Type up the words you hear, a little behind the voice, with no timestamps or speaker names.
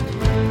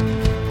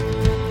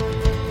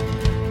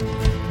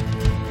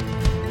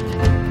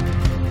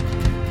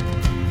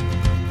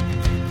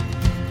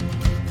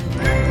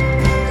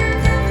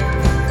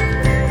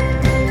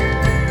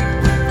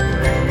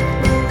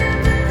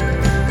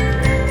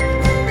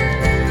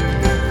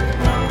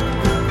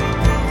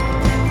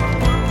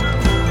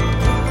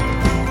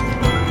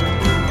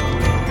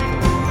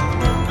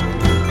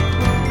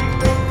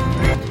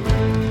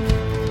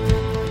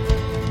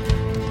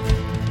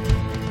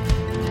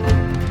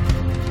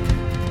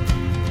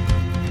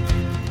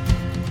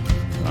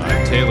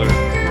Taylor.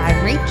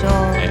 I'm Rachel.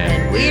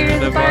 And we're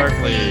the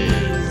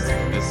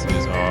Barkleys. This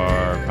is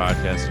our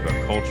podcast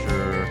about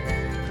culture,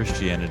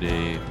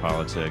 Christianity,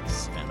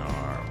 politics, and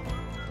our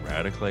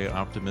radically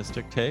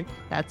optimistic take.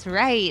 That's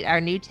right. Our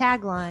new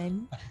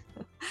tagline.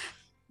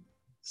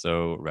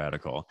 So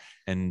radical.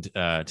 And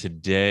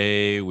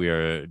today we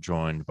are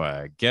joined by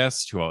a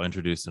guest who I'll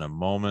introduce in a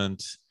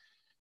moment.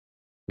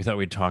 We thought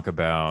we'd talk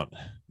about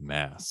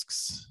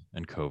masks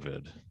and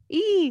COVID.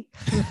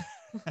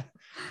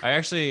 I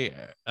actually,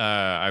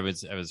 I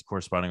was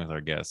corresponding with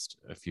our guest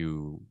a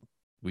few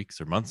weeks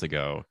or months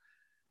ago,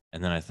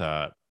 and then I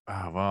thought,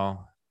 oh,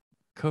 well,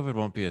 COVID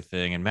won't be a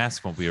thing and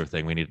masks won't be a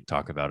thing we need to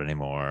talk about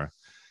anymore.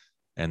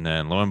 And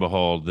then lo and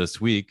behold,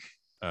 this week,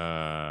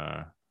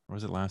 or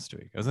was it last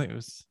week? I think it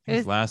was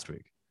last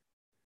week.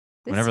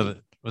 Was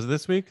it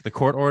this week? The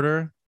court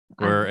order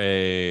where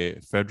a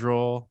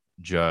federal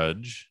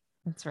judge.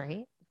 That's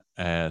right.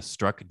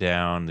 Struck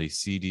down the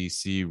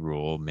CDC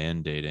rule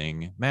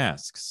mandating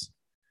masks.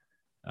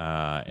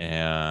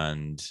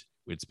 And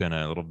it's been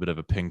a little bit of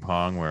a ping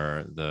pong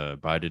where the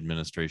Biden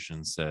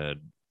administration said,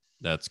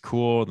 that's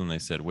cool. Then they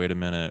said, wait a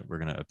minute, we're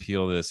going to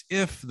appeal this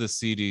if the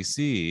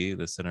CDC,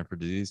 the Center for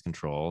Disease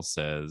Control,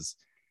 says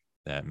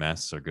that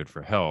masks are good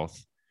for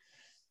health.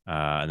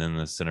 And then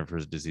the Center for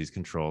Disease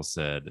Control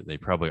said they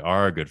probably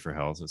are good for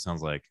health. So it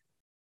sounds like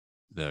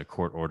the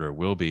court order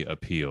will be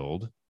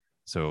appealed.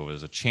 So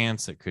there's a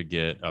chance it could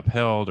get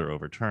upheld or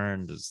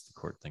overturned as the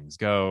court things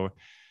go.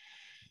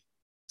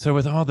 So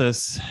with all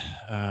this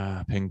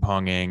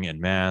ping-ponging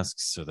and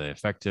masks, are they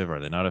effective? Are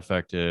they not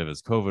effective?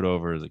 Is COVID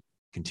over? Is it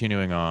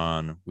continuing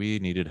on? We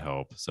needed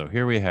help. So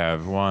here we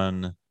have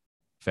one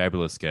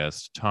fabulous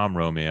guest, Tom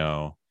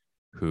Romeo,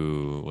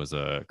 who was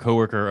a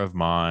coworker of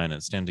mine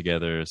at Stand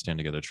Together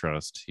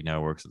Trust. He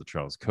now works at the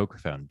Charles Koch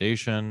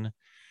Foundation.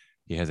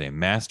 He has a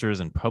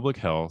master's in public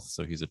health,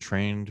 so he's a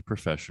trained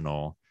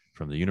professional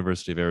from the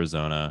University of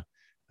Arizona.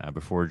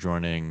 Before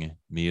joining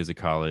me as a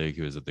colleague,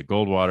 he was at the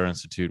Goldwater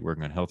Institute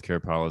working on healthcare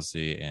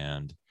policy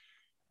and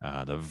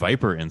the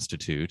Viper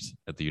Institute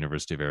at the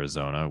University of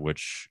Arizona,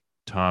 which,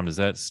 Tom, does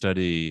that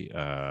study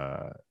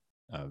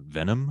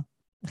venom?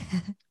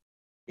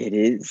 It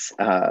is.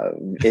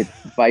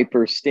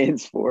 Viper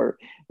stands for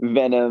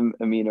Venom,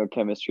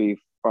 Immunochemistry,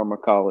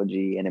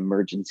 Pharmacology, and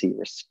Emergency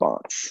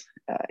Response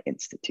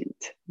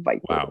Institute.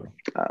 Viper. Wow.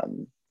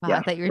 I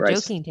thought you were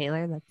joking,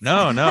 Taylor.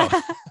 No.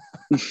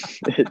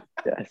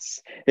 Yes,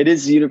 it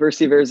is the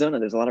University of Arizona.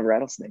 There's a lot of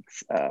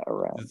rattlesnakes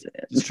around.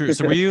 It's true.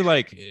 So were you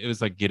it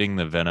was like getting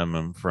the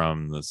venom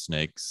from the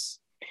snakes,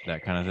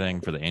 that kind of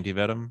thing, for the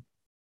anti-venom?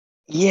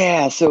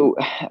 Yeah. So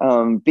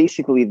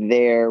basically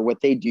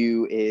what they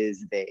do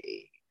is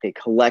they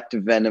collect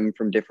venom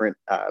from different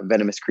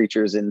venomous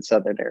creatures in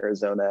southern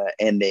Arizona,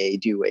 and they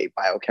do a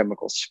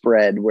biochemical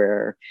spread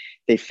where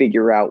they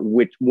figure out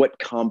what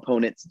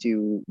components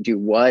do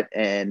what,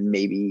 and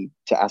maybe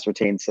to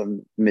ascertain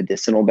some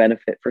medicinal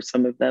benefit for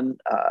some of them.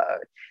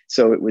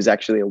 So it was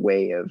actually a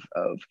way of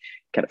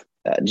kind of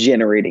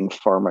generating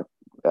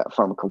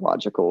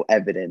pharmacological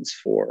evidence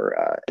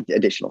for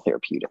additional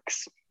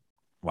therapeutics.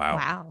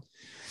 Wow.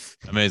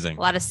 Amazing. A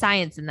lot of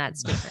science in that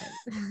statement.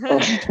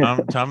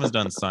 Tom has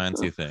done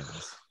sciencey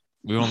things.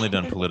 We've only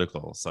done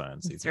political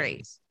sciencey things.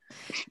 Right.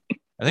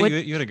 I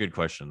think you had a good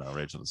question, though,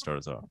 Rachel, to start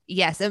us off.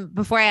 Yes. And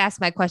before I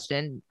ask my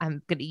question,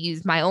 I'm going to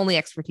use my only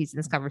expertise in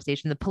this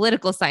conversation, the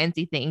political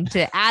sciencey thing,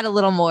 to add a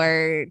little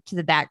more to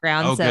the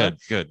background. Oh, so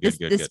good.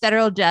 This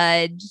federal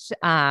judge.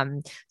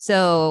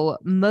 So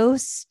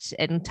most,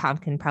 and Tom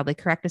can probably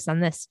correct us on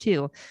this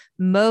too,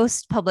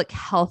 most public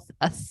health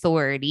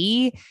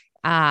authority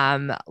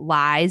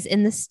lies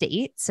in the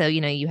state. So,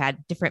 you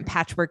had different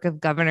patchwork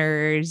of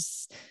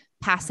governors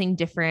passing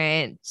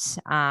different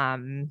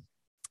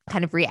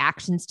kind of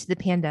reactions to the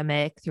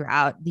pandemic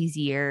throughout these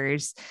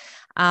years.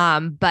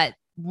 But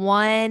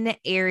one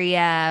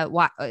area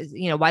why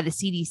the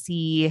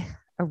CDC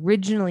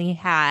originally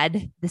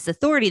had this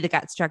authority that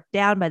got struck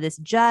down by this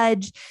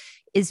judge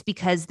is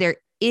because there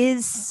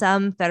is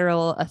some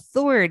federal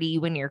authority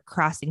when you're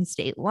crossing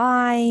state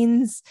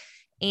lines.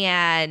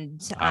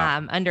 And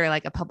under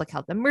like a public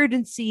health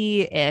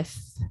emergency, if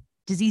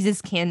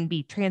diseases can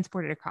be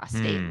transported across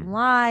state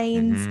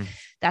lines,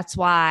 that's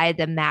why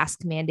the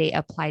mask mandate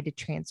applied to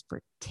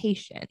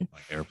transportation.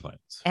 Like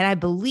airplanes. And I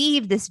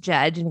believe this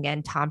judge, and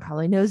again, Tom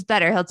probably knows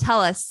better, he'll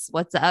tell us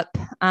what's up.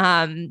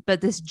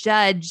 But this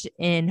judge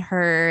in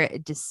her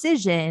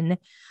decision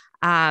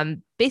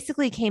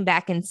basically came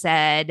back and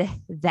said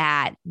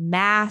that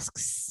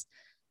masks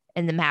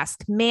and the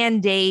mask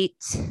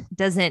mandate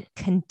doesn't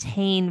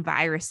contain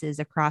viruses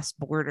across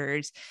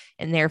borders.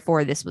 And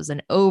therefore, this was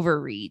an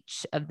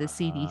overreach of the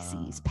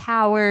CDC's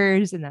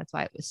powers. And that's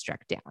why it was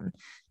struck down.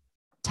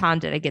 Tom,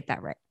 did I get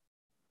that right?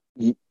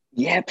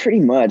 Yeah,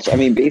 pretty much. I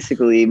mean,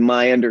 basically,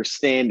 my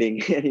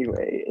understanding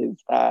anyway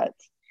is that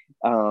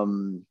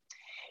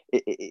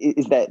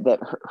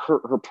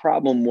her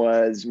problem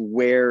was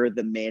where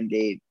the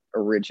mandate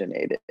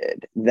originated,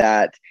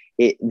 that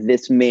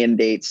this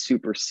mandate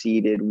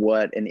superseded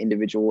what an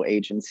individual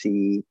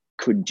agency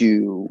could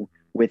do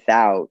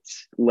without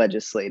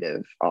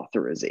legislative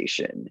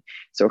authorization.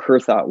 So her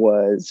thought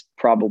was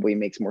probably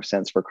makes more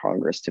sense for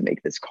Congress to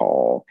make this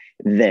call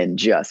than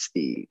just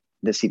the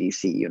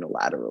CDC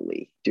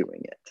unilaterally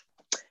doing it.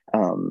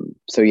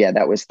 So yeah,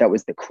 that was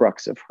the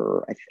crux of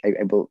her,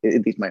 I believe,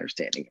 at least my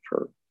understanding of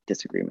her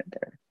disagreement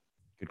there.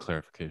 Good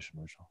clarification,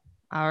 Rachel.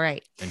 All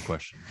right. And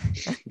question.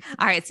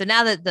 All right. So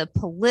now that the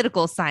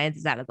political science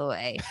is out of the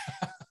way,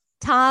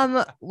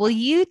 Tom, will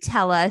you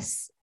tell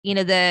us,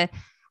 I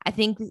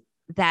think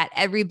that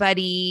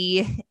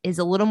everybody is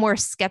a little more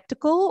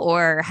skeptical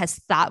or has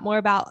thought more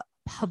about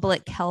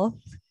public health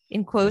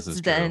in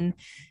quotes than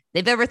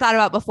they've ever thought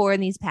about before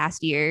in these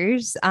past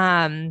years.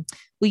 Will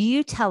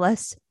you tell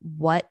us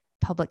what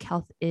public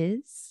health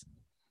is?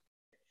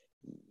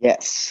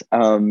 Yes,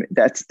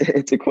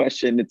 it's a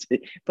question.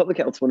 Public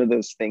health is one of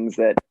those things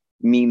that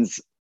means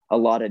a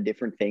lot of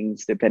different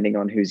things depending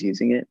on who's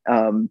using it.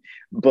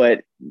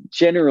 But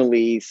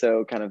generally,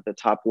 so kind of the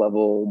top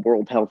level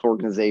World Health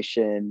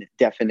Organization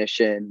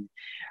definition,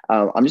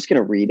 I'm just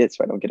going to read it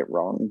so I don't get it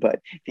wrong, but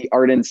the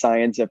art and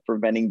science of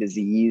preventing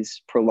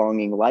disease,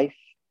 prolonging life,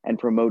 and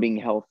promoting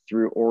health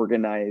through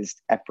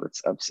organized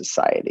efforts of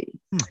society.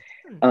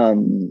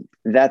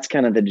 That's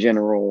kind of the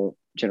general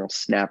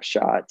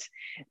snapshot.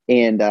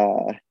 And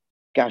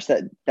gosh,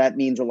 that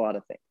means a lot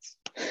of things.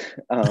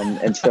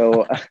 And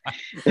so,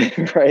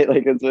 right,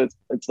 like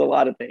it's a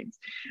lot of things.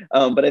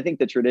 But I think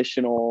the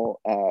traditional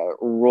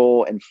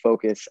role and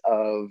focus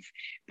of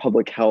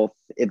public health,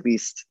 at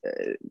least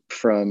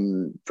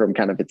from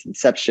kind of its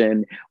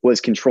inception, was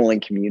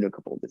controlling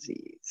communicable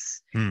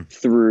disease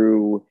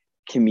through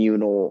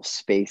communal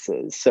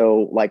spaces.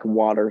 So like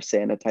water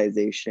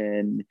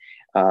sanitization,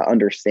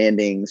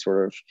 understanding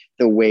sort of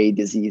the way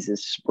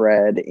diseases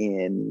spread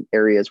in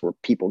areas where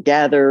people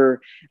gather.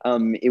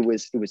 It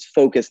was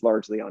focused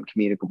largely on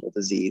communicable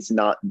disease,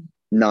 not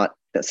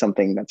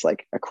something that's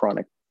like a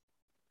chronic,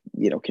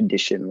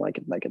 condition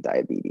like a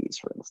diabetes,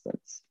 for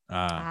instance.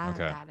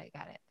 Okay. Got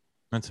it.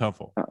 That's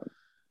helpful.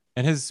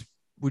 And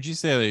would you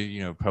say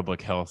that,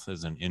 public health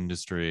as an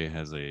industry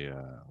has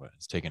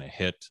taken a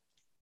hit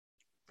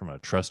from a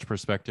trust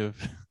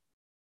perspective?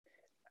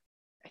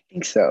 I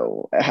think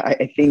so.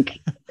 I think,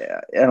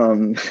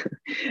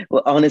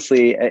 well,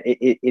 honestly,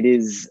 it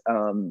is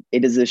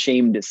a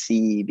shame to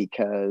see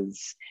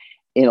because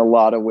in a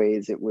lot of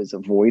ways it was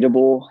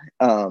avoidable.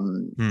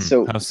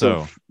 So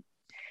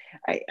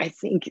I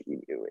think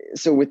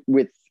so with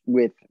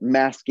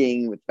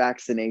masking, with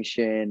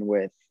vaccination,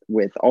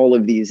 with all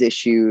of these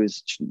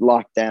issues,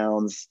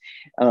 lockdowns,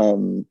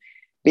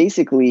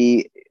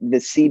 basically the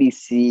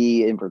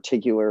CDC in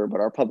particular, but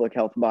our public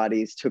health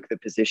bodies took the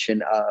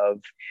position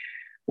of,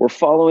 we're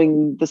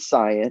following the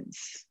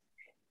science,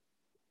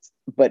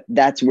 but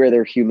that's where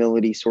their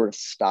humility sort of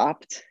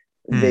stopped.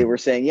 They were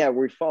saying, yeah,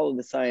 we follow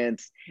the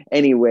science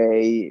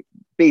anyway.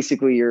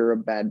 Basically, you're a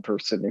bad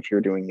person if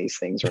you're doing these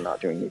things or not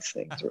doing these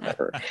things or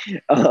whatever.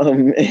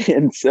 And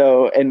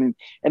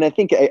I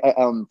think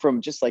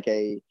from just like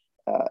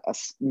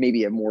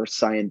maybe a more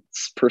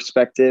science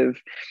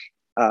perspective,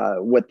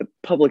 what the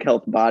public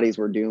health bodies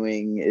were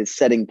doing is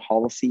setting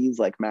policies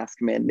like mask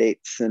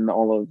mandates and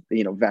all of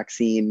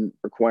vaccine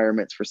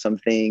requirements for some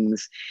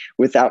things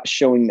without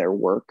showing their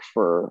work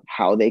for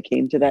how they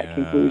came to that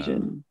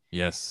conclusion.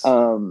 Yes.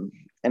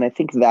 And I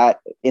think that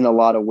in a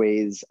lot of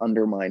ways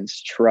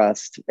undermines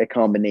trust, a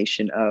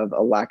combination of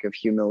a lack of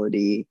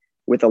humility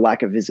with a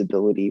lack of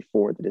visibility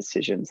for the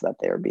decisions that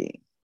are being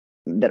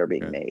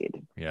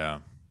made. Yeah,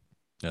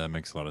 that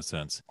makes a lot of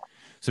sense.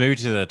 So maybe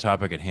to the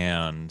topic at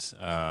hand,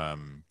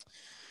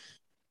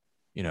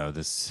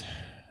 this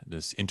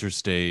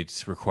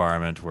interstate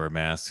requirement where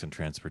masks and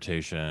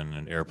transportation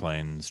and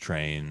airplanes,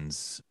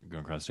 trains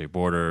going across state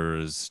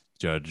borders,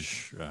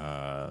 judge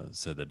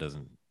said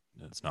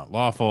it's not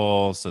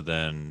lawful. So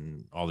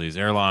then all these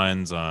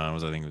airlines I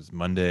think it was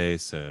Monday,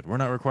 said we're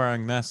not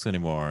requiring masks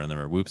anymore, and there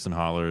were whoops and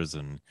hollers,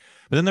 but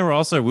then there were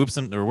also whoops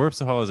and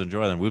hollers of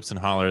joy, and whoops and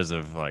hollers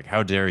of like,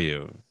 how dare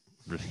you,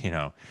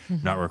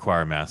 not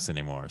require masks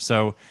anymore.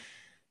 So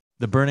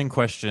the burning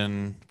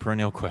question,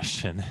 perennial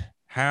question,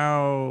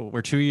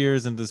 we're 2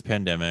 years into this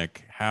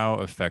pandemic,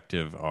 how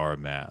effective are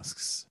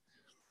masks?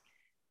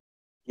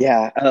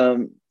 Yeah,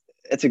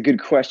 it's a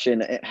good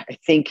question. I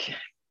think,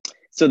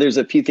 so there's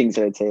a few things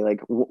that I'd say.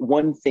 Like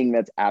one thing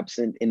that's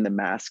absent in the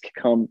mask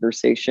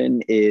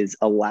conversation is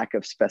a lack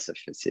of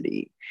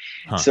specificity.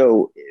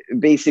 So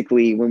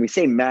basically, when we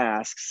say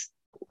masks,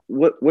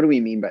 what do we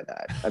mean by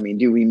that? I mean,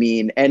 do we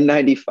mean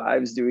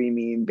N95s? Do we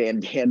mean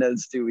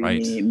bandanas? Do we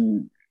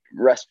mean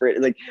respirator?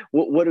 Like,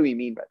 what do we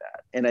mean by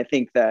that? And I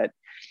think that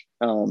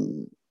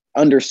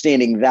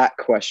understanding that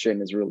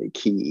question is really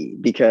key,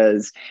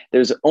 because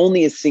there's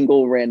only a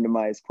single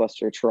randomized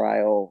cluster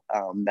trial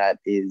that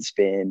has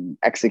been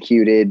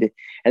executed,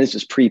 and this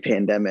was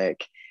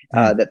pre-pandemic,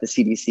 that the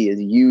CDC is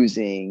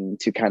using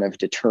to kind of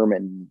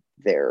determine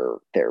their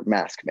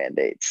mask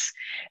mandates.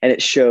 And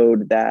it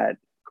showed that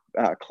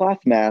cloth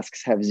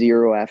masks have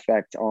zero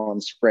effect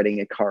on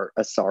spreading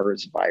a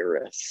SARS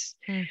virus,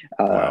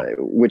 Wow.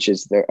 which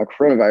is a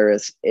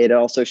coronavirus. It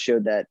also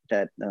showed that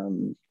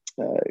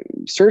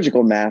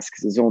surgical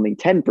masks is only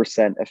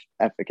 10%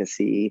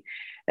 efficacy,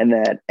 and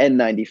that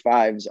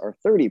N95s are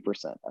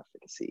 30%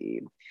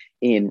 efficacy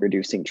in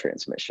reducing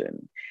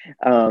transmission.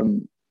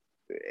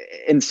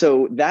 And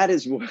so that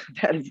is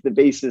the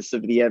basis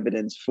of the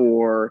evidence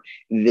for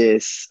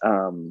this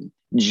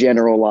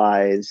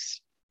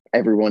generalized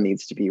everyone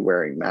needs to be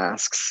wearing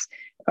masks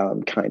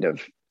kind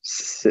of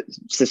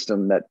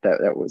system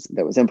that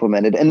was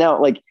implemented. And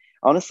now, like,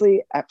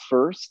 honestly, at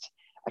first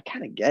I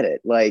kind of get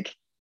it. Like,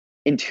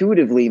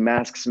 intuitively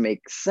masks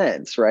make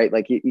sense, right?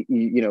 Like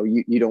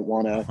you don't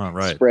want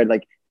to spread,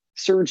 like,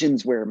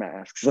 surgeons wear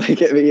masks.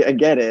 Like, I mean, I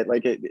get it.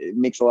 Like, it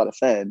makes a lot of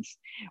sense.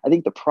 I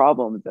think the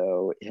problem,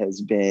 though, has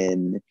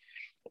been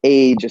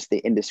just the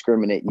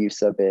indiscriminate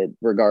use of it,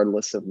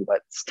 regardless of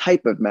what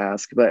type of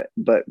mask, but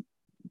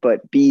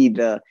B,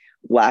 the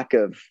lack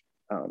of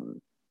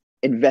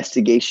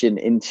investigation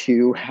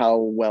into how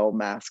well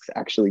masks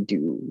actually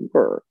do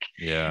work.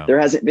 Yeah. There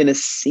hasn't been a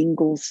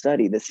single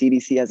study. The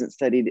CDC hasn't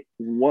studied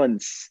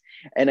once.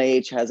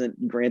 NIH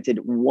hasn't granted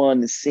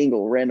one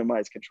single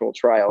randomized control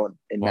trial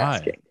in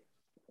masking.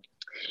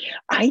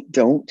 I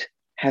don't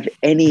have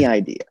any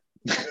idea.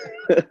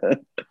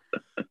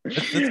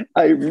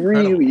 I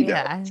really don't.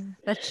 Yeah,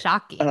 that's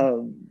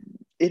shocking.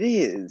 It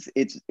is.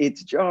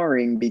 It's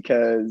jarring,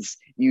 because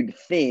you'd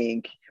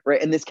think,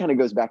 right, and this kind of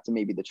goes back to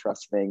maybe the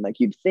trust thing. Like,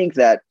 you'd think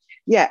that,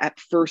 yeah, at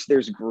first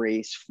there's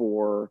grace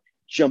for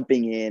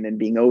jumping in and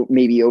being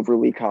maybe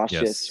overly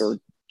cautious, or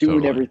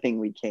doing everything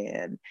we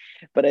can.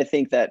 But I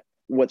think that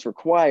what's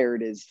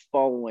required is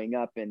following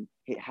up and,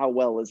 hey, how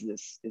well is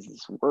this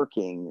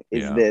working?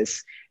 Is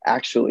this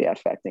actually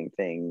affecting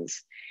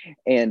things?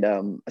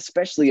 And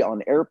especially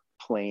on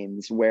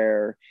airplanes,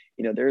 where,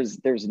 you know, there's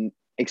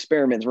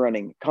experiments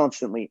running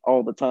constantly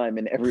all the time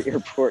in every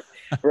airport,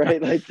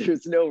 right? Like,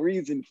 there's no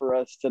reason for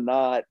us to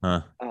not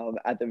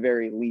at the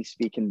very least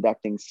be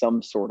conducting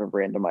some sort of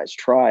randomized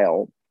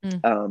trial,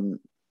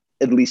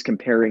 at least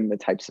comparing the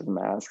types of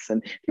masks.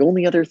 And the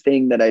only other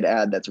thing that I'd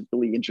add that's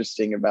really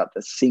interesting about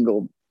the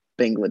single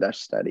Bangladesh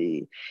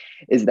study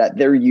is that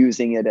they're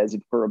using it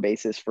for a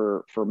basis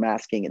for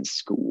masking in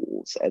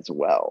schools as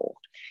well,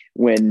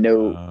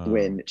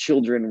 when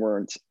children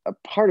weren't a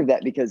part of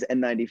that, because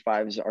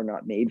N95s are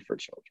not made for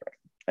children.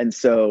 And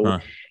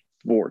so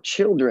for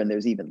children,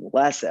 there's even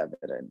less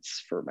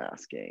evidence for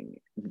masking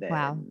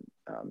than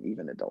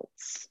even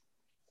adults.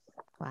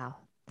 Wow.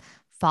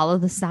 Follow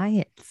the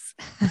science.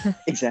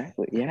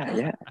 Exactly.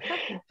 Yeah.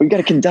 We've got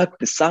to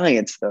conduct the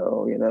science,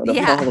 though,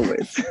 to follow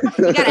it.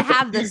 You got to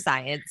have the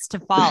science to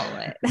follow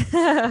it.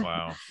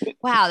 Wow.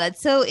 Wow.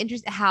 That's so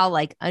interesting how,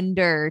 like,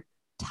 under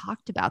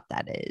talked about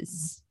that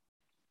is.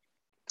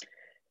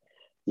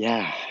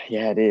 Yeah,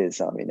 it is.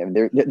 I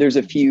mean, there's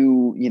a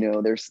few,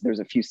 there's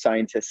a few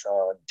scientists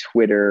on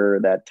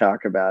Twitter that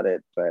talk about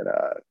it, but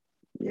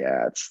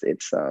it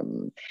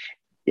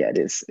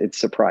is. It's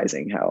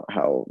surprising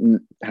how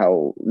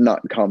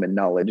not common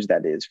knowledge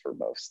that is for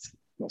most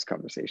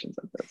conversations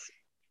like this.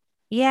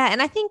 Yeah. And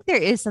I think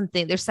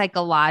there's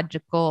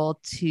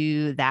psychological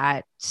to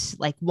that,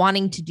 like,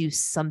 wanting to do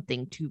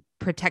something to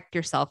protect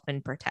yourself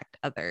and protect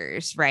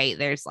others, right?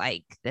 There's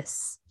like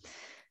this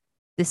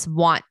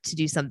want to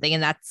do something,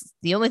 and that's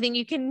the only thing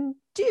you can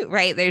do,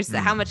 right? There's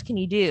how much can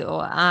you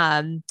do?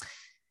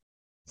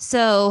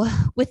 So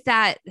with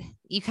that,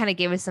 you kind of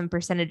gave us some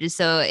percentages.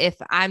 So if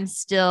I'm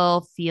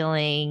still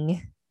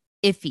feeling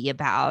iffy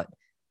about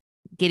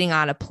getting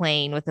on a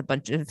plane with a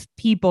bunch of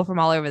people from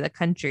all over the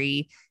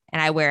country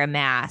and I wear a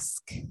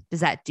mask, does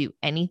that do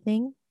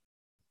anything?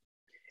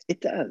 It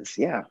does.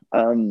 Yeah.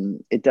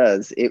 It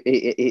does.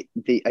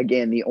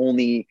 The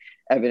only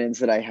evidence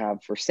that I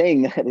have for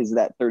saying that is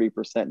that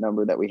 30%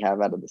 number that we have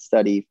out of the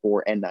study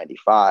for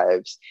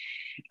N95s.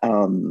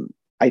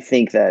 I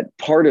think that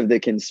part of the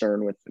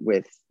concern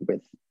with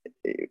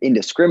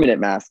indiscriminate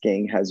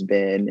masking has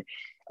been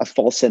a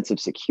false sense of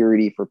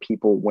security for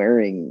people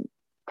wearing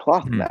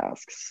cloth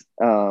masks,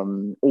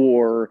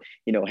 or,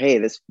 hey,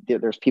 there's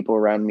people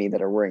around me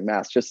that are wearing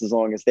masks. Just as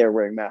long as they're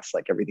wearing masks,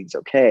 like, everything's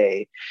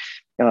okay.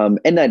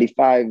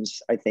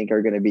 N95s, I think,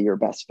 are going to be your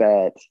best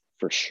bet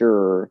for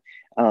sure.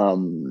 That's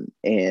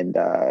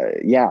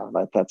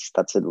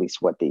at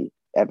least what the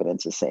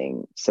evidence is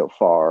saying so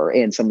far,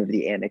 and some of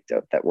the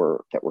anecdote that we're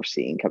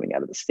seeing coming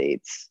out of the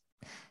States.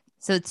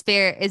 So it's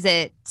fair. Is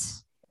it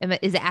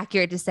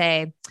accurate to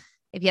say,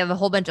 if you have a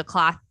whole bunch of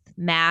cloth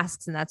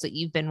masks and that's what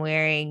you've been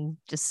wearing,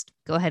 just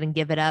go ahead and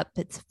give it up?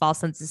 It's a false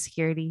sense of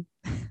security.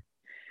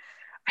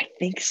 I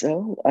think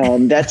so.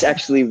 That's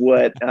actually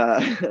what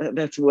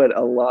that's what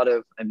a lot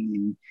of,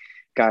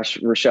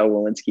 Rochelle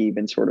Walensky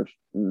even sort of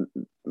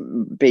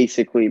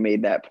basically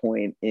made that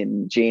point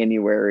in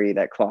January,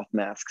 that cloth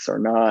masks are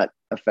not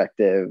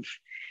effective.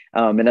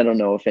 And I don't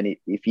know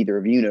if either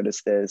of you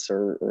noticed this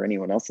or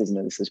anyone else has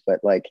noticed this,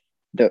 but, like,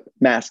 the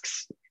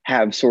masks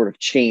have sort of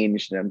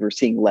changed, and we're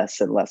seeing less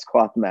and less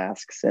cloth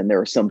masks. And there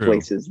are some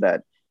places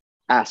that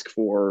ask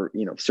for,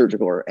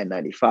 surgical or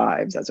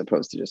N95s, as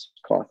opposed to just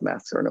cloth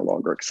masks are no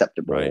longer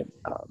acceptable. Right.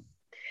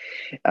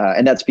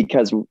 And that's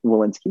because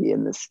Walensky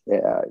in this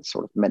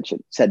sort of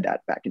said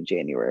that back in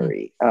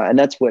January. And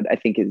that's what I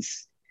think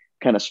is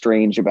kind of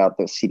strange about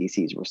the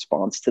CDC's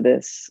response to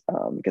this,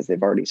 because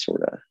they've already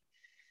sort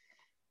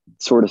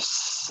of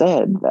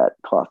said that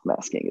cloth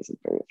masking isn't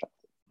very effective.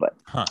 But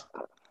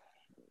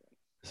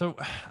so,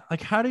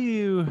 like, how do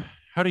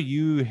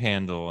you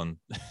handle and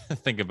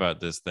think about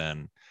this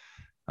then?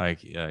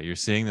 Like, you're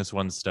seeing this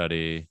one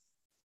study,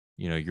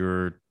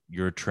 your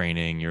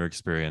training, your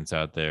experience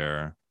out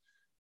there,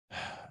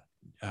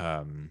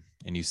 and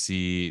you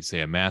see,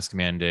 say, a mask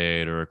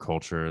mandate or a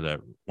culture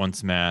that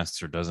wants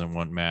masks or doesn't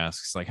want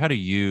masks. Like, how do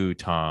you,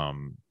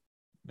 Tom,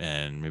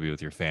 and maybe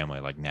with your family,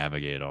 like,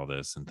 navigate all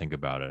this and think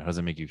about it? How does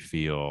it make you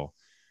feel?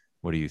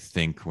 What do you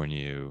think when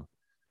you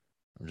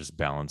are just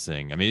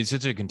balancing? I mean, it's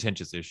such a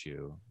contentious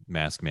issue,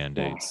 mask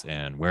mandates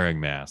and wearing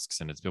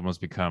masks, and it's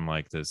almost become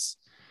like this.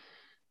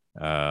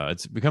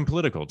 It's become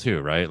political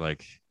too, right?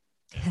 Like,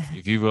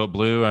 if you vote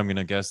blue, I'm going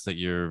to guess that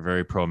you're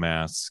very pro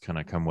mask, kind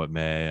of come what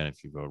may. And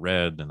if you vote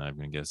red, then I'm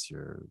going to guess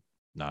you're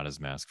not as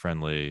mask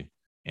friendly,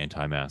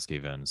 anti-mask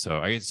even. So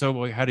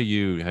how do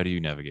you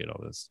navigate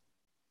all this?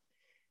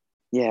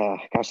 Yeah,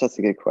 gosh, that's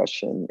a good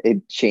question.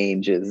 It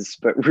changes,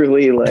 but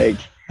really, like,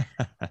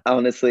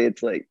 honestly,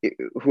 it's like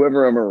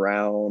whoever I'm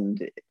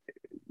around,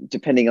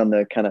 depending on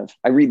the kind of,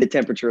 I read the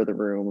temperature of the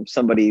room.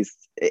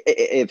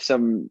 If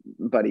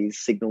somebody's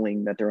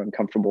signaling that they're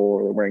uncomfortable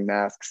or wearing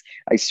masks,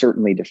 I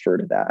certainly defer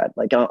to that.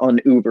 Like on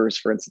Ubers,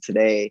 for instance,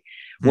 today,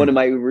 one of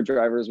my Uber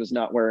drivers was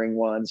not wearing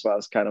one. So I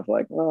was kind of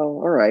like, well,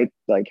 all right.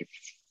 Like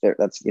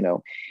that's,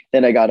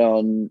 then I got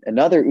on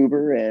another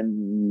Uber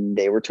and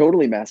they were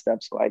totally masked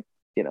up. So I,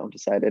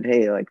 decided,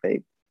 hey, like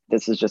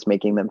this is just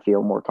making them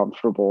feel more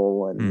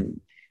comfortable.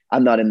 And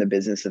I'm not in the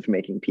business of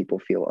making people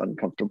feel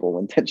uncomfortable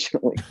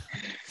intentionally.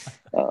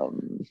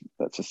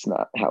 That's just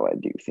not how I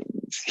do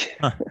things.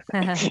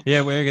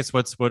 Yeah, well, I guess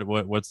what's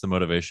the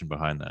motivation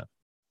behind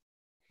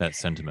that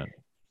sentiment?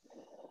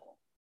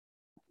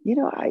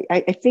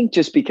 I think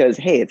just because,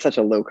 hey, it's such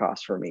a low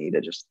cost for me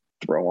to just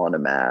throw on a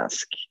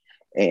mask,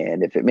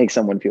 and if it makes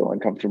someone feel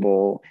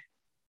uncomfortable,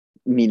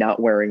 me not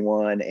wearing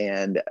one,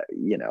 and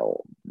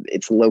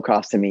it's low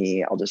cost to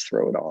me, I'll just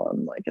throw it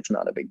on. Like, it's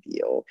not a big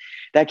deal.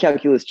 That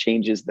calculus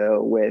changes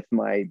though with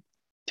my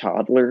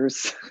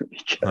toddlers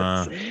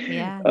because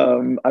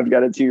I've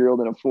got a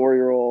 2-year-old and a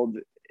 4-year-old.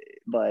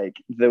 Like,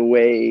 the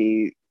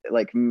way,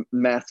 like,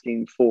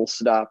 masking full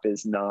stop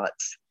is not,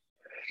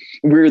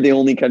 we're the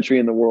only country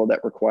in the world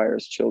that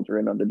requires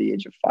children under the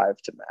age of 5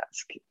 to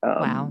mask.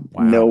 Wow.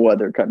 No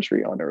other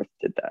country on earth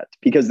did that,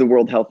 because the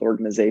World Health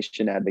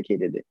Organization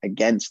advocated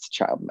against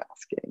child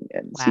masking,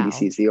 and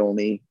CDC is the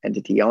only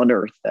entity on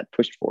earth that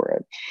pushed for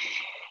it.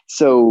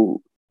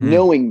 So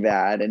knowing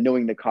that, and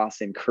knowing the costs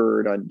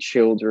incurred on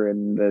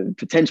children, the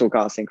potential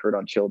costs incurred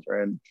on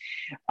children,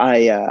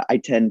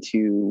 I tend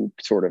to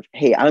sort of,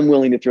 hey, I'm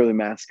willing to throw the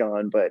mask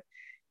on, but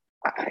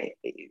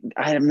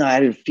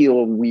I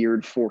feel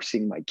weird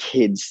forcing my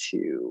kids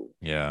to.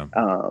 Yeah.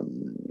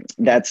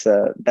 That's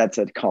a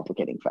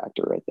complicating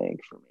factor, I think,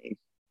 for me.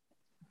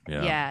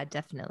 Yeah,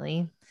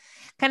 definitely.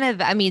 Kind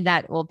of, I mean,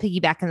 that will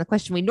piggyback on the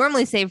question we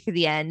normally save for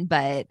the end,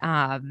 but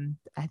I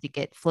think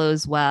it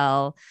flows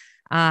well.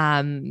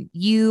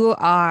 You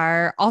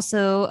are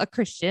also a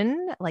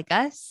Christian like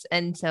us.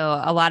 And so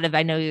a lot of,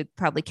 I know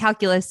probably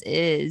calculus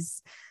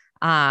is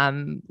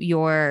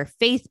your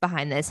faith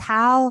behind this.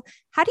 How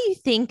do you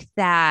think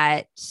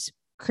that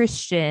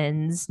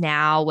Christians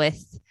now,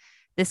 with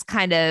this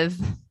kind of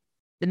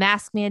the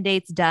mask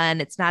mandates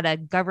done, it's not a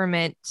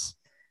government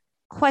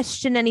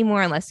question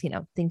anymore unless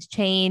things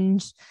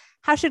change,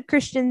 how should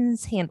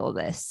Christians handle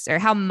this, or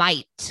how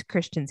might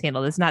Christians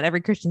handle this? Not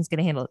every Christian's going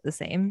to handle it the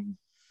same.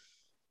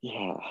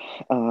 Yeah.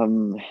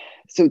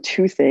 So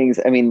two things.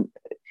 I mean,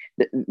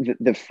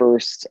 the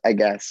first, I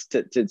guess,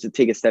 to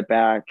take a step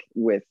back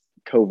with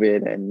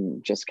COVID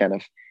and just kind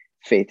of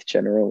faith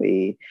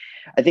generally,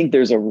 I think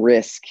there's a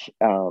risk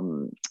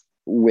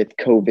with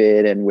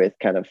COVID and with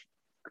kind of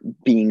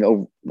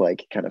being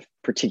like kind of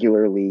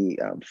particularly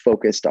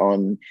focused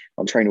on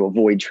trying to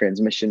avoid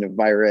transmission of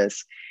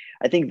virus.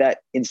 I think that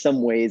in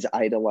some ways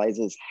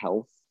idolizes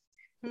health,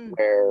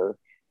 where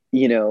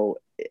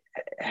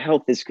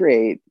health is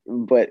great,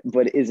 but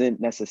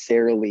isn't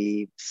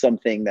necessarily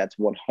something that's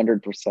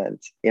 100%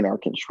 in our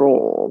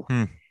control.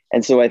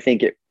 And so I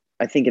think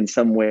in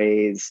some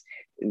ways,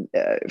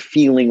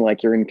 feeling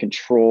like you're in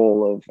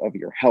control of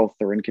your health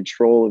or in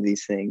control of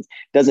these things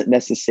doesn't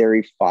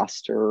necessarily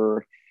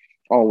foster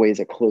always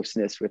a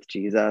closeness with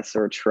Jesus,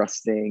 or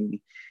trusting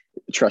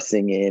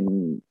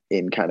in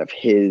kind of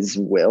his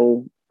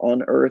will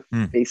on earth,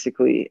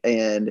 basically.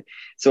 And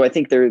so I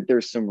think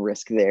there's some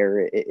risk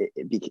there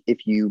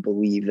if you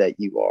believe that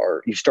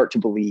you start to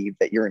believe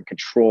that you're in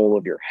control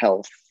of your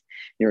health,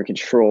 you're in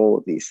control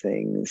of these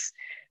things.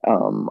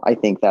 I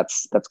think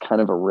that's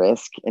kind of a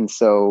risk. And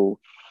so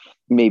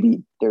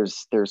maybe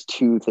there's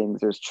two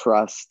things. There's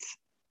trust,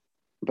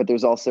 but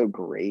there's also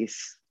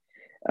grace.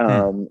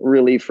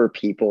 really for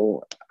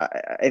people.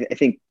 I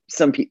think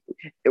some people,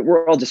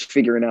 we're all just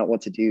figuring out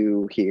what to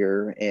do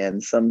here,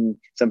 and some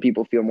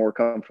people feel more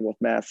comfortable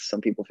with masks,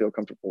 some people feel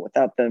comfortable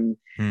without them.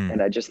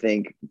 And I just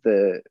think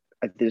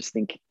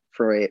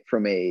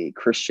from a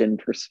Christian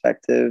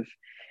perspective,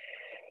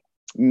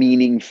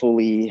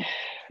 meaningfully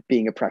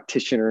being a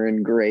practitioner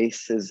in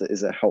grace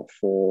is a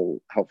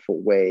helpful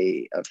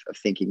way of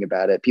thinking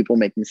about it. People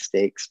make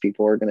mistakes,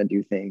 people are going to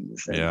do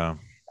things, and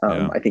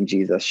I think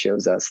Jesus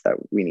shows us that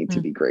we need to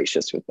be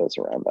gracious with those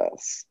around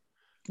us.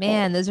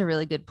 Man, those are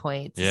really good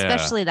points,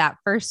 especially that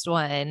first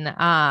one.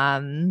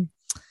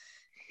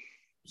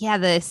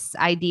 This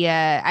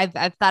idea,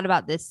 I've thought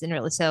about this in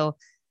really, so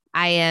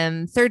I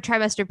am third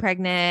trimester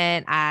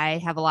pregnant. I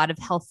have a lot of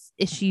health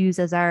issues,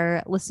 as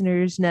our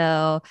listeners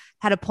know.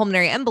 Had a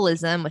pulmonary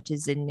embolism, which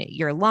is in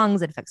your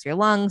lungs. It affects your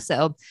lungs.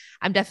 So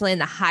I'm definitely in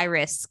the high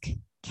risk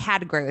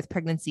category with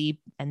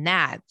pregnancy and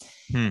that.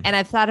 And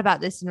I've thought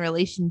about this in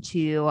relation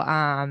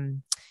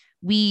to,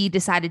 we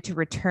decided to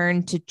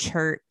return to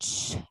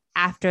church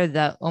after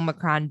the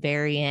Omicron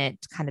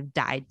variant kind of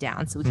died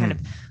down. So we kind of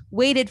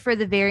waited for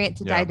the variant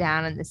to die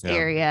down in this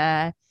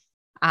area.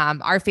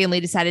 Our family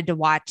decided to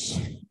watch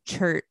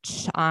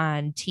church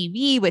on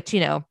TV, which,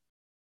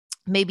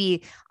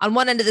 maybe on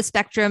one end of the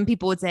spectrum,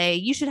 people would say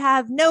you should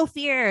have no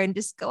fear and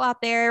just go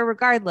out there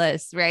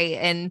regardless. Right.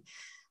 And,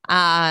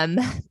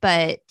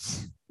 but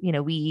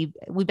we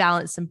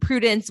balance some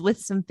prudence with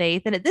some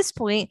faith. And at this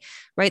point,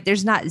 right,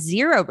 there's not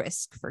zero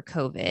risk for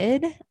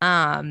COVID.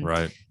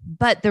 Right.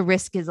 But the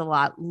risk is a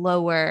lot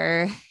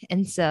lower.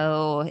 And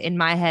so in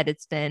my head,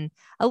 it's been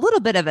a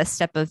little bit of a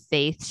step of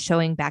faith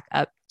showing back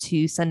up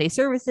to Sunday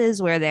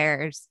services where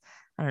there's,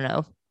 I don't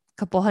know, a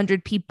couple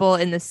hundred people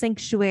in the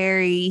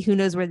sanctuary. Who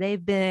knows where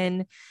they've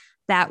been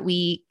that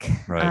week.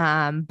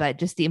 Right. But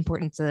just the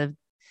importance of,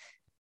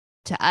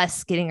 to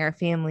us, getting our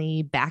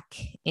family back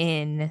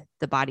in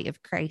the body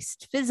of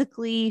Christ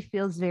physically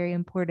feels very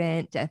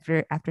important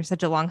after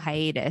such a long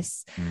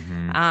hiatus.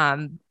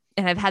 And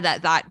I've had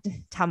that thought,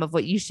 Tom, of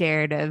what you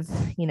shared of,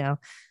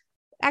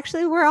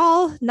 actually, we're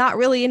all not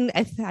really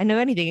if I know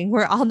anything,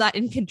 we're all not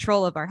in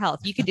control of our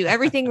health. You can do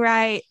everything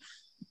right,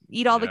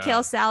 eat all the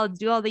kale salads,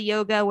 do all the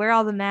yoga, wear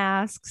all the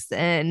masks,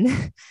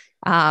 and,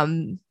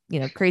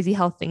 crazy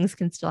health things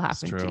can still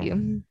happen to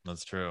you.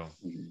 That's true.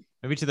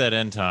 Maybe to that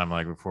end, Tom,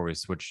 like before we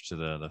switch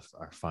to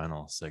our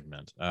final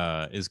segment,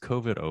 is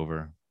COVID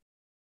over?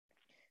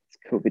 Is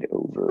COVID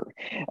over?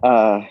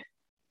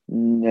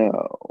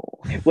 No.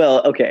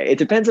 Well, okay. It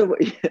depends on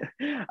what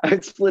I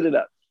would split it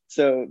up.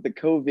 So the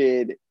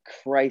COVID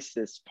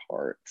crisis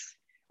part,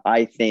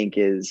 I think,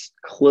 is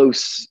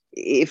close,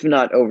 if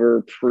not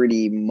over,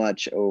 pretty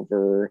much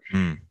over,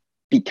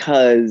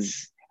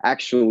 because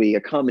actually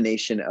a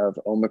combination of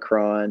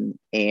Omicron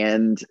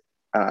and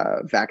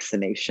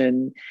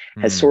vaccination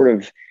has sort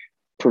of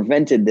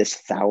prevented this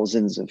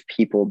thousands of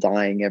people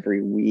dying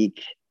every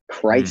week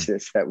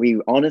crisis that we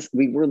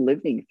were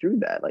living through.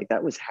 That, like,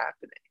 that was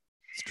happening.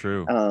 It's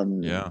true.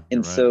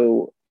 And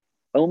so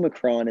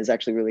Omicron is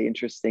actually really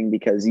interesting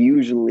because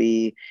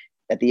usually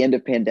at the end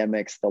of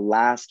pandemics, the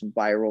last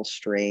viral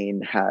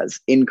strain has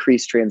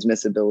increased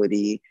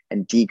transmissibility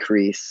and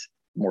decreased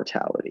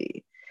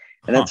mortality.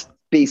 And that's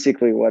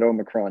basically what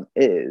Omicron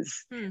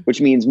is,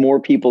 which means more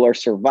people are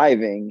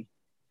surviving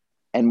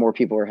and more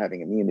people are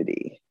having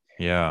immunity.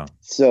 Yeah.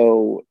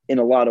 So in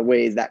a lot of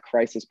ways, that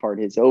crisis part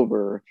is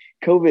over.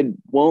 COVID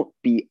won't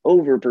be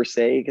over per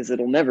se, because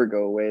it'll never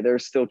go away. There are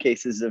still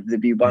cases of the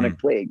bubonic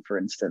plague, for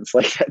instance,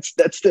 like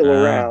that's still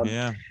around.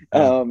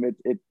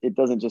 It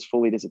doesn't just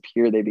fully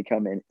disappear. They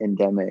become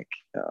endemic.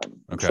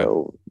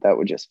 So that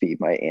would just be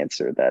my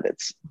answer, that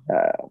it's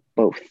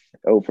both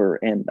over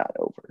and not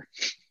over.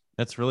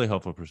 That's really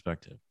helpful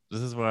perspective.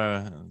 This is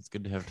why it's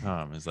good to have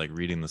Tom, is like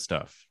reading the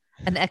stuff.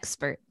 An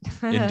expert.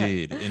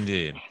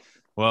 Indeed.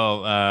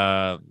 Well,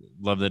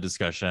 love the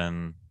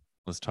discussion.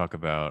 Let's talk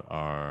about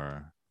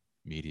our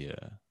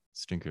media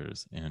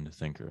stinkers and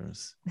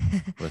thinkers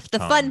with the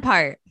fun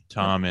part.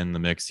 Tom in the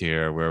mix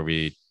here, where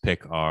we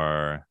pick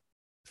our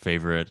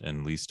favorite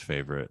and least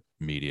favorite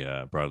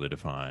media, broadly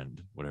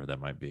defined, whatever that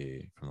might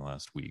be, from the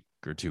last week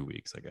or 2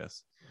 weeks, I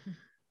guess.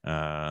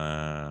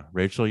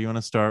 Rachel, you want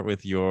to start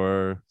with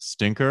your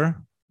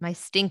stinker? My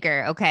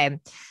stinker. Okay.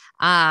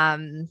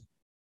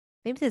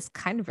 Maybe this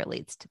kind of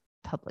relates to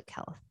public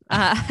health.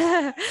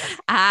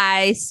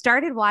 I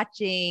started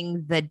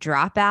watching The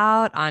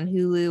Dropout on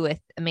Hulu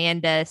with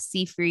Amanda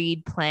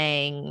Seyfried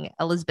playing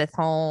Elizabeth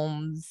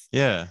Holmes.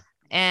 Yeah.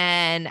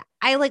 And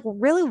I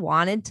really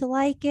wanted to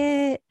like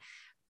it,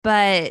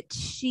 but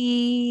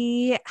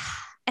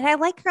and I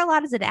like her a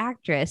lot as an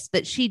actress,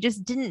 but she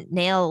just didn't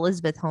nail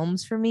Elizabeth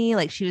Holmes for me.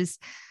 Like, she was,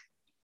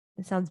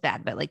 it sounds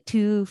bad, but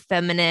too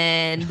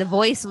feminine. The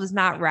voice was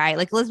not right.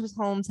 Like, Elizabeth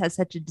Holmes has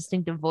such a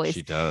distinctive voice.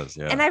 She does,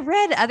 yeah. And I've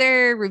read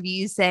other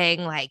reviews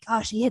saying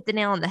oh, she hit the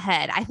nail on the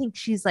head. I think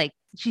she's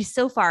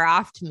so far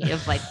off to me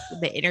of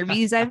the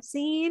interviews I've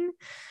seen.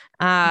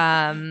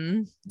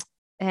 And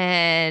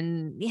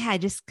yeah, I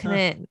just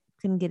couldn't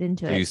get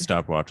into it. You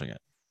stopped watching it.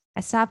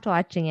 I stopped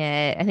watching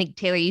it. I think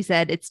Taylor, you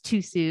said it's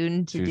too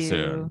soon to Too do.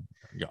 soon.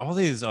 Yeah, all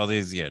these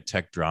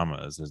tech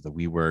dramas. There's the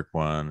WeWork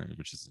one,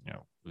 which is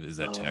is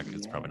that tech?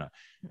 It's probably not.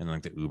 And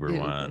like the Uber Uber.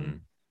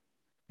 one.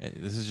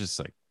 This is just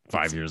like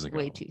 5 years ago.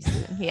 Way too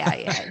soon. Yeah.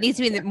 It needs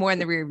to be more in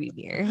the rear view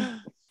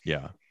mirror.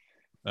 Yeah.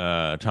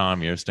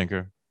 Tom, your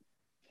stinker.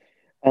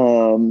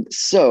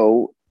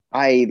 So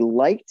I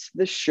liked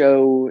the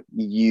show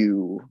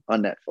You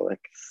on Netflix,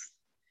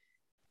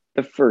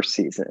 the first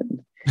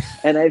season,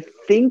 and I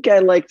think I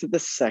liked the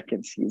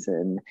second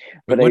season.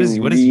 But what is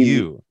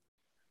You?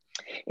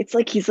 It's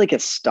like he's like a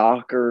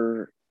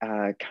stalker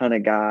kind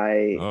of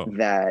guy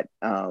that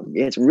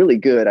it's really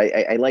good.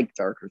 I like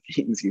darker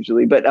things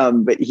usually, but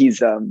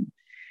he's a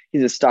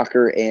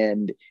stalker,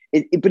 and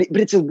but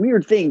it's a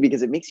weird thing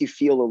because it makes you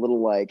feel a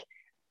little like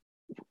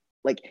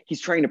he's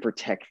trying to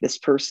protect this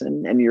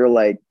person, and you're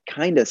like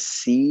kind of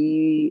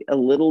see a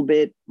little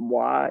bit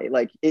why.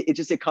 Like it's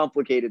just a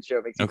complicated show.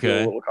 It makes you feel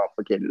a little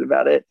complicated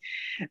about it.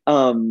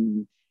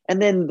 And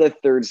then the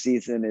third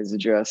season is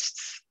just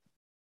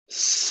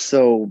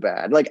so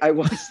bad. Like I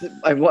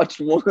watched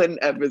one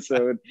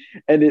episode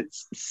and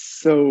it's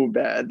so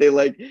bad. They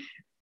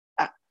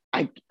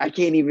I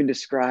can't even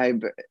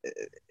describe.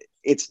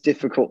 It's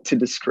difficult to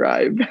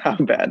describe how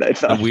bad I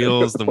thought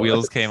the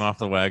wheels came off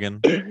the wagon.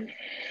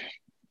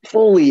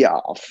 Fully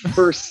off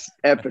first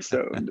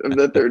episode of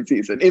the third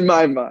season in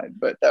my mind,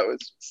 but that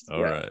was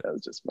that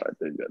was just my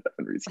thing that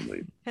happened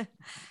recently.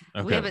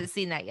 We haven't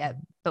seen that yet,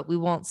 but we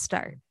won't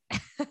start.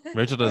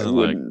 Rachel doesn't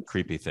like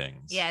creepy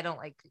things. Yeah, I don't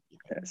like creepy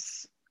things.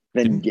 Yes.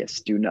 Then yes,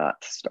 do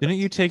not start. Didn't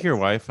you take your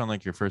wife on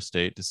like your first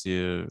date to see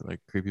a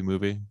creepy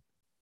movie?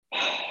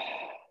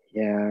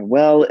 Yeah,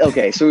 well,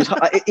 okay. So it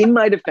was, in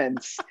my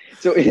defense,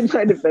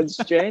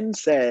 Jen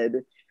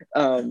said,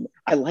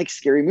 I like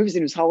scary movies,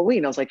 and it was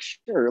Halloween. I was like,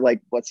 sure,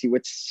 like what's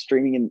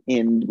streaming,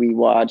 and we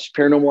watched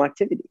Paranormal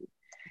Activity.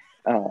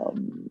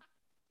 And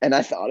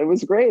I thought it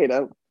was great.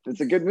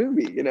 It's a good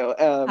movie,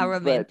 How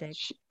romantic.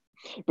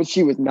 But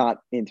she was not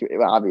into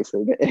it,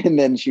 obviously. And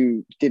then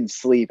she didn't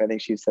sleep. I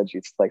think she said she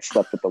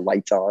slept with the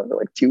lights on for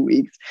like 2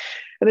 weeks.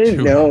 And I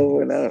didn't know.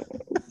 And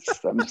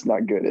I'm just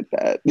not good at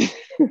that.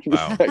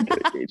 Wow. Not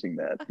good at gauging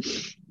that.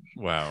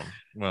 Wow.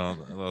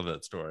 Well, I love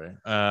that story.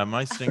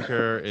 My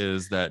stinker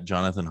is that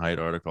Jonathan Haidt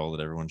article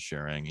that everyone's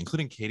sharing,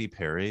 including Katy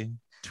Perry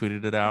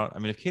tweeted it out. I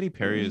mean, if Katy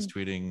Perry is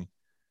tweeting,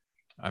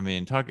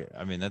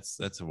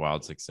 that's a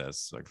wild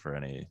success, like for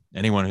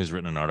anyone who's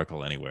written an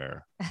article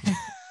anywhere.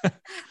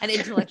 An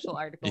intellectual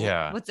article.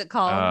 Yeah. What's it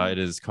called? It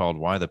is called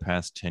Why the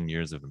Past 10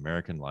 Years of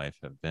American Life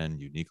Have Been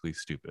Uniquely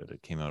Stupid.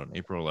 It came out on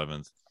April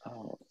 11th.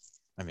 Oh.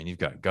 I mean, you've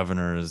got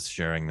governors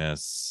sharing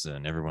this,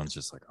 and everyone's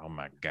just like, oh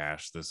my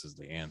gosh, this is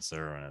the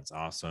answer, and it's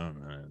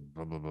awesome, and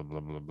blah, blah, blah, blah,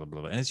 blah, blah,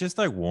 blah. And it's just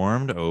like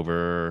warmed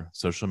over.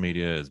 Social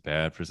media is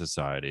bad for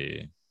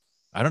society.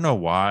 I don't know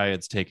why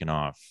it's taken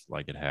off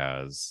like it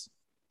has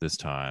this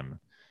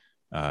time.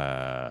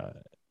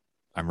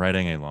 I'm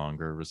writing a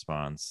longer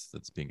response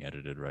that's being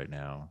edited right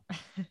now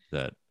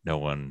that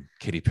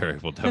Katy Perry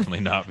will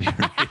definitely not be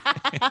reading.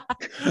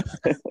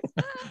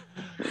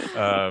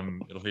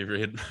 It'll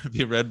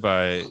be read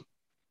by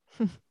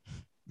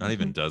not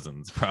even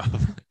dozens,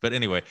 probably. But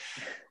anyway,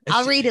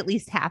 I'll read at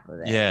least half of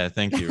it. Yeah,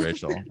 thank you,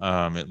 Rachel.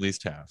 At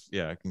least half.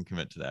 Yeah, I can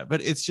commit to that.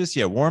 But it's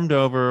just warmed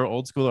over,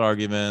 old school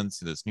arguments.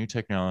 This new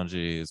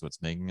technology is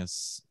what's making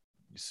us.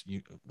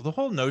 The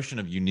whole notion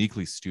of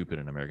uniquely stupid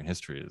in American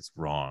history is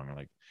wrong.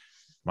 Like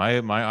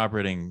my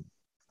operating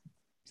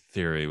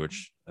theory,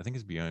 which I think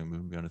is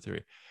moving beyond a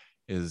theory,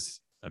 is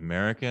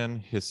American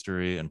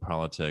history and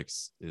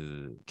politics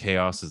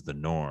chaos is the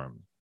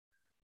norm.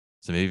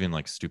 So maybe even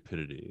like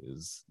stupidity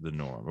is the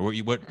norm, or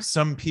what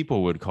some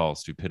people would call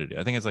stupidity.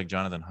 I think it's like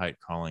Jonathan Haidt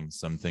calling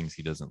some things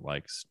he doesn't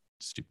like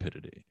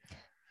stupidity.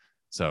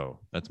 So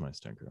that's my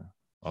stinker.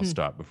 I'll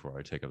stop before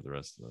I take up the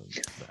rest of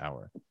the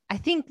hour. I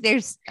think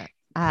there's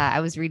I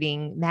was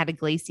reading Matt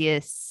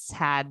Iglesias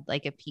had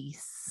like a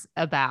piece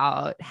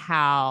about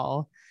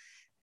how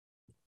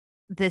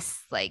this,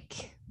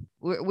 like,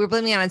 we're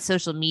blaming it on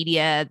social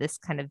media, this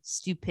kind of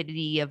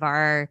stupidity of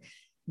our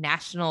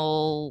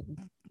national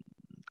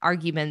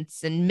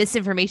arguments, and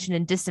misinformation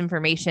and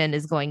disinformation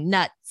is going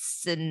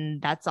nuts,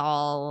 and that's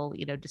all,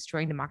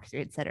 destroying democracy,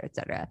 et cetera, et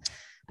cetera.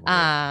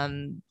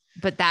 Right.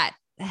 But that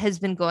has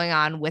been going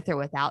on with or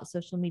without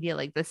social media.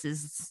 Like, this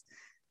is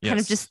kind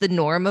of just the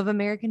norm of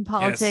American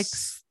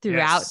politics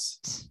throughout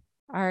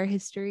our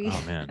history.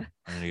 Oh man,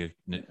 I'm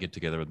gonna get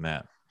together with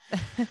Matt.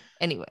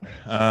 Anyway,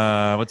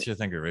 what's your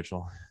thinker,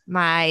 Rachel?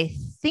 My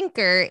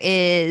thinker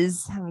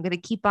is, I'm gonna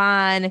keep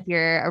on. If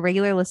you're a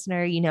regular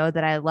listener, you know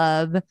that I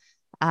love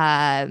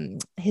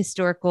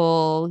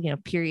historical,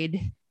 period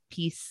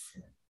piece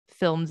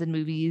films and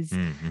movies.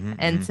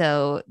 And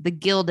so The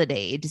Gilded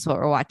Age is what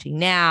we're watching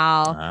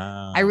now.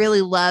 I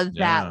really love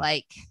that,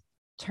 like,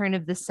 turn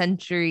of the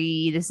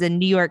century. This is a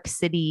New York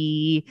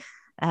City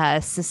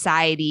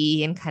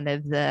society, and kind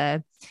of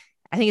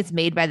I think it's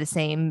made by the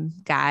same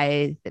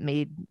guy that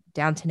made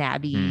Downton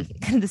Abbey,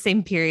 kind of the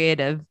same period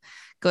of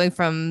going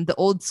from the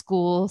old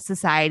school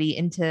society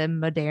into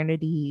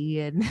modernity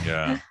and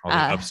Yeah, all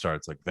the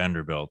upstarts like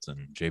Vanderbilt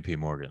and JP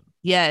Morgan.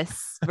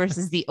 yes,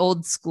 versus the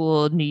old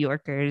school New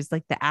Yorkers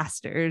like the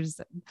Astors.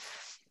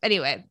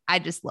 Anyway, I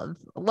just love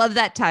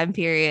that time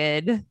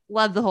period.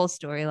 Love the whole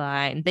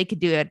storyline. They could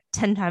do it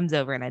 10 times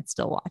over and I'd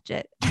still watch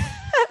it.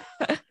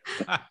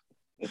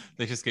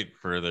 They just get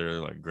further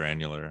like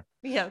granular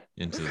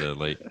into the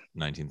late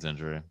 19th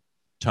century.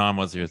 Tom,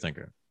 what's your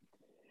thinker?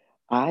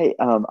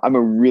 I'm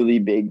a really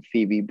big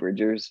Phoebe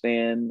Bridgers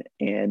fan,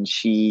 and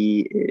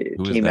she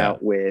came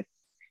out with.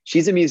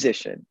 She's a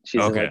musician.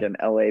 She's like an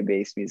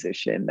LA-based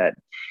musician that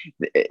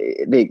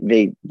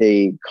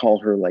they call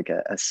her like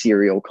a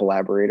serial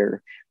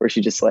collaborator, where she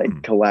just like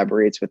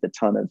collaborates with a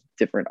ton of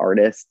different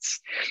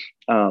artists.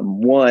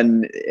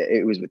 One,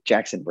 it was with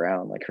Jackson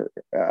Browne, like her.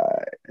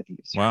 I think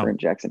it was her and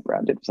Jackson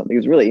Browne did something. It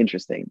was really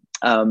interesting.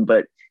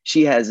 But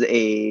she has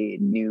a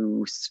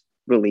new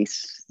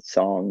release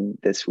song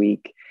this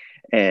week.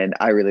 And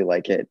I really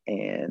like it.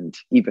 And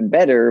even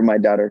better, my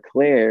daughter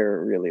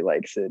Claire really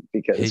likes it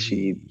because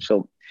she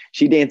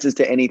dances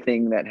to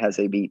anything that has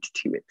a beat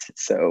to it.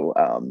 So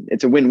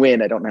it's a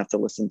win-win. I don't have to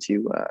listen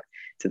to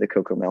the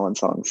CoComelon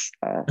songs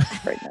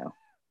right now.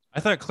 I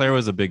thought Claire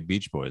was a big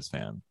Beach Boys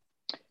fan.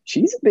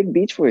 She's a big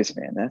Beach Boys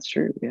fan. That's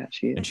true. Yeah,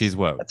 she is. And she's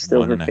what? That's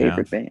still her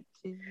favorite band.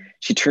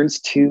 She turns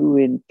 2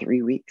 in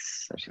 3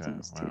 weeks. So she's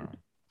almost 2.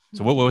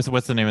 So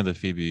what's the name of the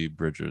Phoebe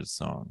Bridgers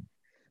song?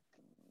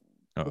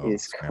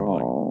 Is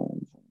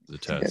called the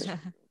test.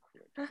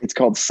 It's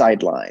called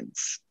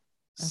Sidelines.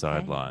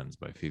 Sidelines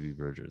by Phoebe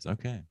Bridgers.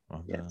 Okay,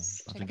 well, I'll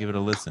have to give it a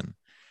listen.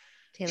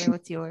 Taylor,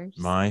 what's yours?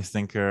 My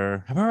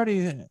thinker. Have I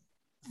already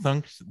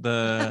thunked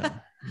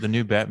the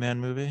new Batman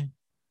movie?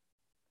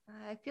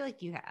 I feel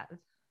like you have.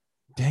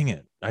 Dang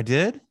it, I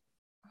did.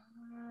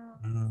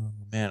 Oh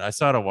man, I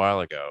saw it a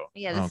while ago.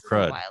 Yeah, this is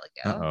crud. a while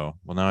ago. Oh,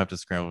 well now I have to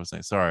scramble and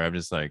say sorry. I'm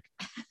just like.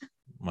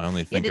 My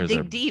only thinkers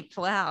dig deep.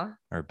 Wow.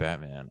 Are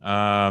Batman.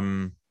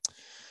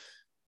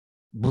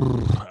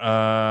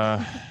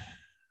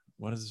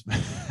 What is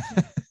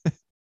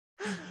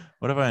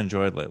what have I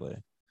enjoyed lately?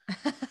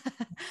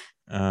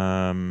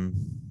 I've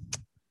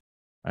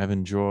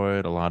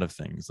enjoyed a lot of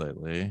things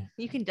lately.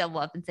 You can double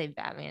up and say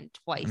Batman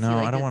twice. No,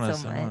 I don't want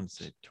to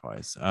say it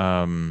twice.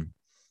 I mean,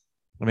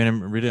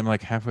 I'm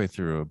like halfway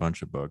through a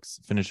bunch of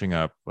books, finishing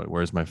up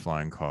Where's My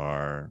Flying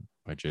Car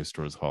by J.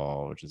 Stores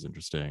Hall, which is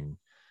interesting.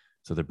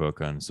 It's another book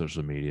on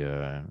social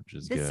media, which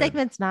is this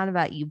segment's not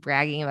about you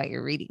bragging about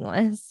your reading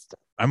list.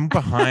 I'm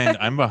behind.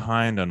 I'm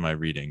behind on my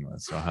reading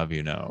list. I'll have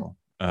you know.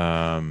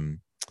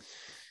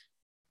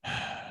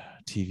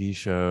 TV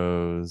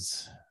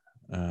shows,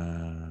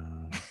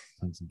 some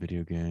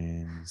video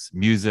games,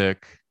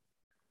 music.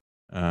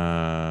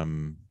 I'll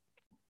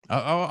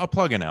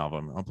plug an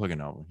album. I'll plug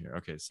an album here.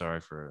 Okay, sorry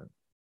for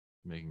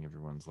making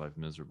everyone's life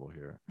miserable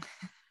here.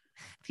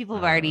 People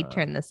have already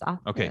turned this off.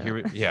 Okay,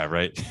 here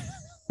right.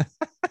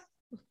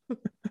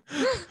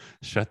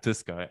 Shut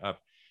this guy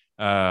up.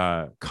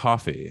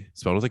 Coffee,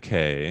 spelled with a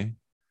K,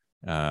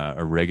 a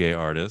reggae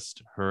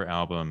artist. Her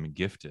album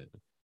Gifted.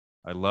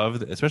 I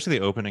love, especially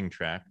the opening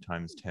track,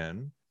 Times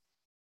 10.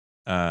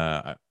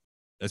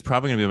 It's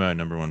probably gonna be my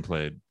number one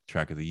played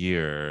track of the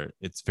year.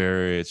 It's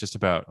just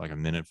about like a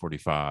minute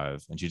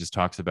 45, and she just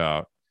talks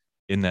about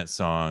in that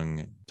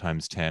song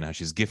Times 10 how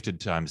she's gifted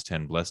times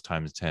 10, blessed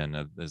times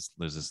 10. There's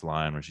this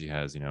line where she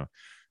has,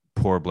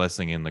 pour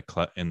blessing in the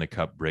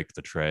cup, break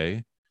the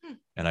tray.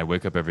 And I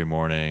wake up every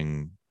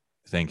morning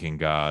thanking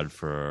God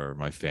for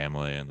my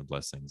family and the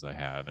blessings I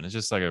have. And it's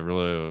just like a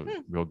real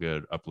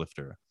good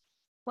uplifter.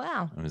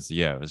 Wow. I was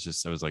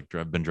like,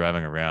 I've been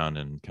driving around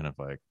and kind of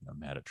like, I'm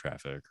mad at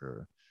traffic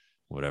or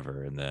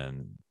whatever. And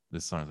then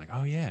this song's like,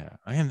 oh yeah,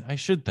 I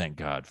should thank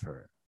God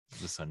for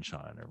the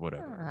sunshine or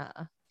whatever.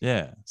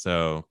 Yeah.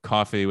 So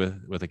Coffee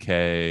with a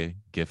K,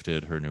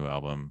 Gifted, her new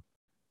album.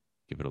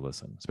 Give it a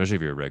listen, especially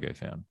if you're a reggae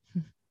fan.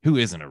 Who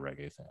isn't a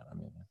reggae fan? I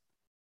mean,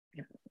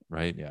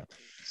 right? Yeah.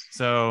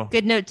 So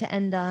good note to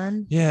end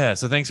on. Yeah.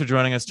 So thanks for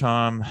joining us,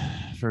 Tom,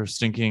 for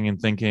stinking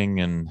and thinking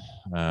and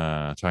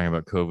talking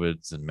about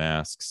COVIDs and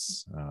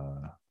masks.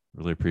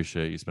 Really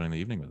appreciate you spending the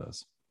evening with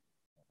us.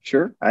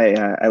 Sure.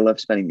 I love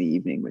spending the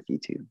evening with you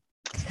too.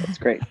 It's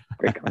great.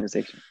 Great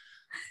conversation.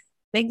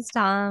 Thanks,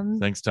 Tom.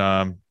 Thanks,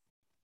 Tom.